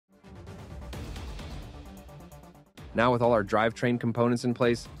Now with all our drivetrain components in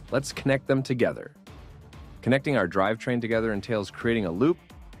place, let's connect them together. Connecting our drivetrain together entails creating a loop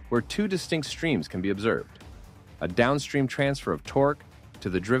where two distinct streams can be observed: a downstream transfer of torque to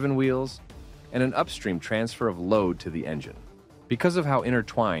the driven wheels and an upstream transfer of load to the engine. Because of how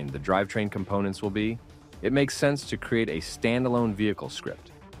intertwined the drivetrain components will be, it makes sense to create a standalone vehicle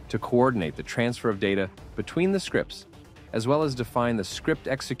script to coordinate the transfer of data between the scripts, as well as define the script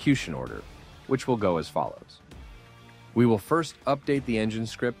execution order, which will go as follows. We will first update the engine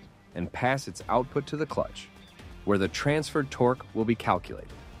script and pass its output to the clutch, where the transferred torque will be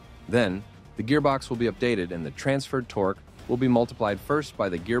calculated. Then, the gearbox will be updated and the transferred torque will be multiplied first by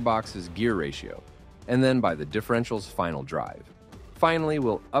the gearbox's gear ratio, and then by the differential's final drive. Finally,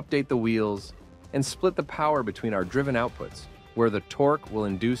 we'll update the wheels and split the power between our driven outputs, where the torque will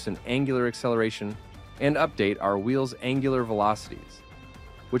induce an angular acceleration and update our wheels' angular velocities,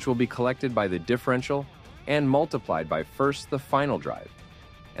 which will be collected by the differential and multiplied by first the final drive,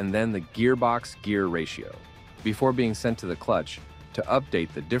 and then the gearbox gear ratio, before being sent to the clutch to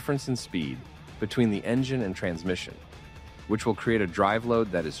update the difference in speed between the engine and transmission, which will create a drive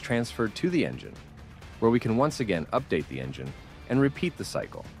load that is transferred to the engine, where we can once again update the engine and repeat the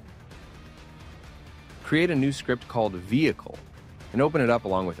cycle. Create a new script called Vehicle and open it up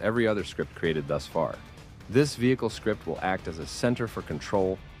along with every other script created thus far. This vehicle script will act as a center for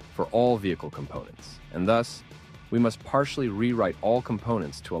control for all vehicle components, and thus, we must partially rewrite all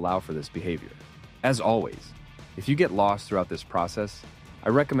components to allow for this behavior. As always, if you get lost throughout this process, I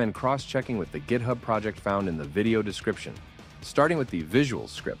recommend cross-checking with the GitHub project found in the video description, starting with the Visuals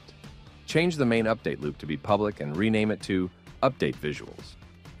script. Change the main update loop to be public and rename it to Update Visuals,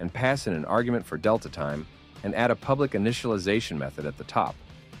 and pass in an argument for delta time and add a public initialization method at the top,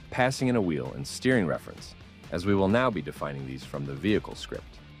 passing in a wheel and steering reference, as we will now be defining these from the vehicle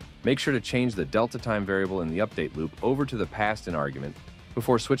script. Make sure to change the delta time variable in the update loop over to the passed in argument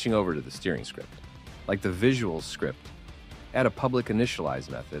before switching over to the steering script. Like the Visuals script, add a public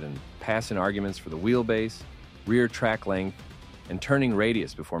initialize method and pass in arguments for the wheelbase, rear track length, and turning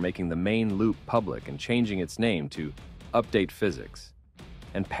radius before making the main loop public and changing its name to Update Physics,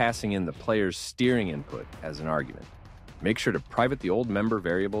 and passing in the player's steering input as an argument. Make sure to private the old member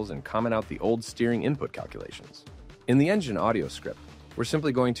variables and comment out the old steering input calculations. In the engine audio script, we're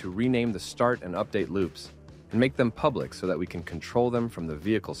simply going to rename the start and update loops and make them public so that we can control them from the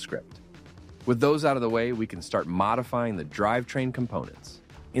vehicle script. With those out of the way, we can start modifying the drivetrain components.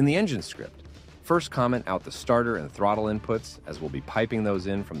 In the engine script, first comment out the starter and throttle inputs, as we'll be piping those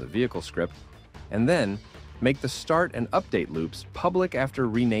in from the vehicle script, and then make the start and update loops public after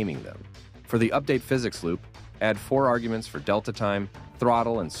renaming them. For the update physics loop, add 4 arguments for delta time,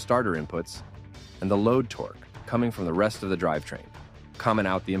 throttle, and starter inputs, and the load torque coming from the rest of the drivetrain. Comment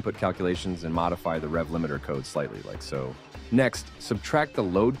out the input calculations and modify the rev limiter code slightly, like so. Next, subtract the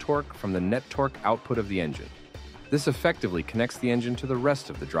load torque from the net torque output of the engine. This effectively connects the engine to the rest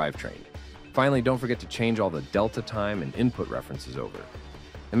of the drivetrain. Finally, don't forget to change all the delta time and input references over.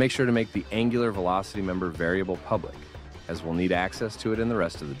 And make sure to make the angular velocity member variable public, as we'll need access to it in the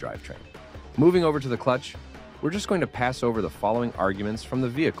rest of the drivetrain. Moving over to the clutch, we're just going to pass over the following arguments from the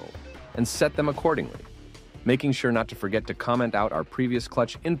vehicle and set them accordingly, making sure not to forget to comment out our previous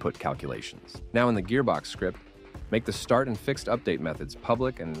clutch input calculations. Now in the gearbox script, make the start and fixed update methods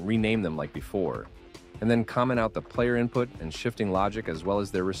public and rename them like before, and then comment out the player input and shifting logic as well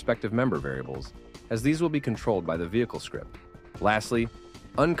as their respective member variables, as these will be controlled by the vehicle script. Lastly,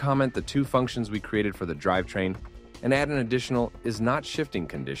 uncomment the 2 functions we created for the drivetrain and add an additional is not shifting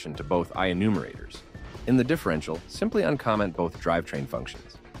condition to both IEnumerators. In the differential, simply uncomment both drivetrain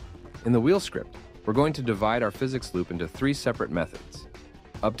functions. In the wheel script, we're going to divide our physics loop into 3 separate methods: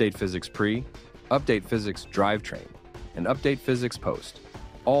 update physics pre, update physics drivetrain, and update physics post,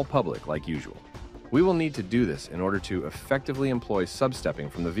 all public like usual. We will need to do this in order to effectively employ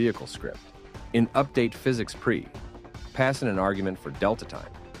substepping from the vehicle script. In update physics pre, pass in an argument for delta time,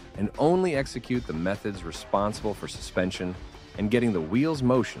 and only execute the methods responsible for suspension and getting the wheel's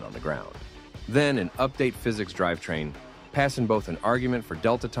motion on the ground. Then in update physics drivetrain, pass in both an argument for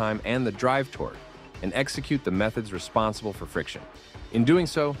delta time and the drive torque, and execute the methods responsible for friction. In doing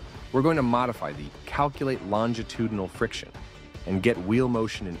so, we're going to modify the calculate longitudinal friction and get wheel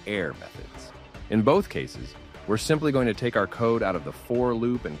motion in air methods. In both cases, we're simply going to take our code out of the for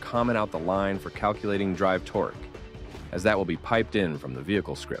loop and comment out the line for calculating drive torque, as that will be piped in from the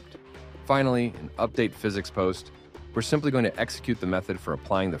vehicle script. Finally, in update physics post, we're simply going to execute the method for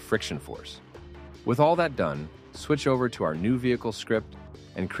applying the friction force. With all that done, switch over to our new vehicle script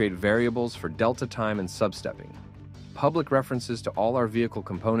and create variables for delta time and substepping, public references to all our vehicle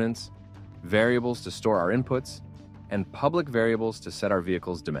components, variables to store our inputs, and public variables to set our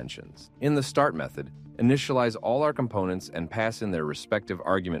vehicle's dimensions. In the start method, initialize all our components and pass in their respective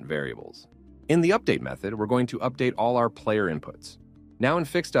argument variables. In the update method, we're going to update all our player inputs. Now in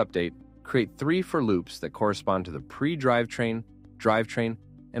fixed update, create 3 for loops that correspond to the pre-drivetrain, drivetrain,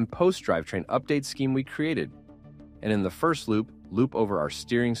 and post-drivetrain update scheme we created. And in the first loop, loop over our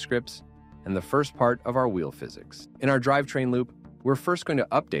steering scripts and the first part of our wheel physics. In our drivetrain loop, we're first going to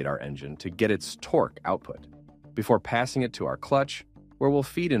update our engine to get its torque output, before passing it to our clutch, where we'll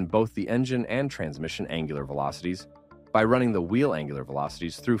feed in both the engine and transmission angular velocities by running the wheel angular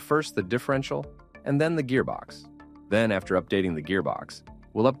velocities through first the differential and then the gearbox. Then, after updating the gearbox,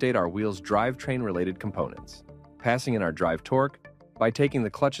 we'll update our wheel's drivetrain-related components, passing in our drive torque by taking the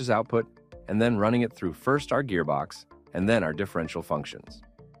clutch's output and then running it through first our gearbox and then our differential functions.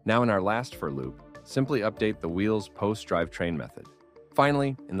 Now in our last for loop, simply update the wheel's post-drivetrain method.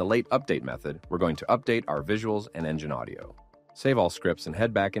 Finally, in the late update method, we're going to update our visuals and engine audio. Save all scripts and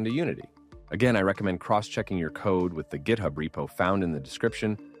head back into Unity. Again, I recommend cross-checking your code with the GitHub repo found in the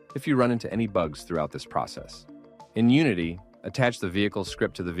description if you run into any bugs throughout this process. In Unity, attach the vehicle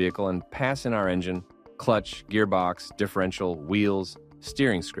script to the vehicle and pass in our engine, clutch, gearbox, differential, wheels,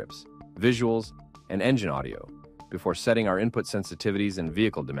 steering scripts, visuals, and engine audio before setting our input sensitivities and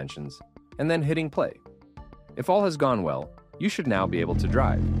vehicle dimensions, and then hitting play. If all has gone well, you should now be able to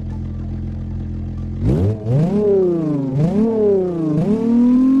drive.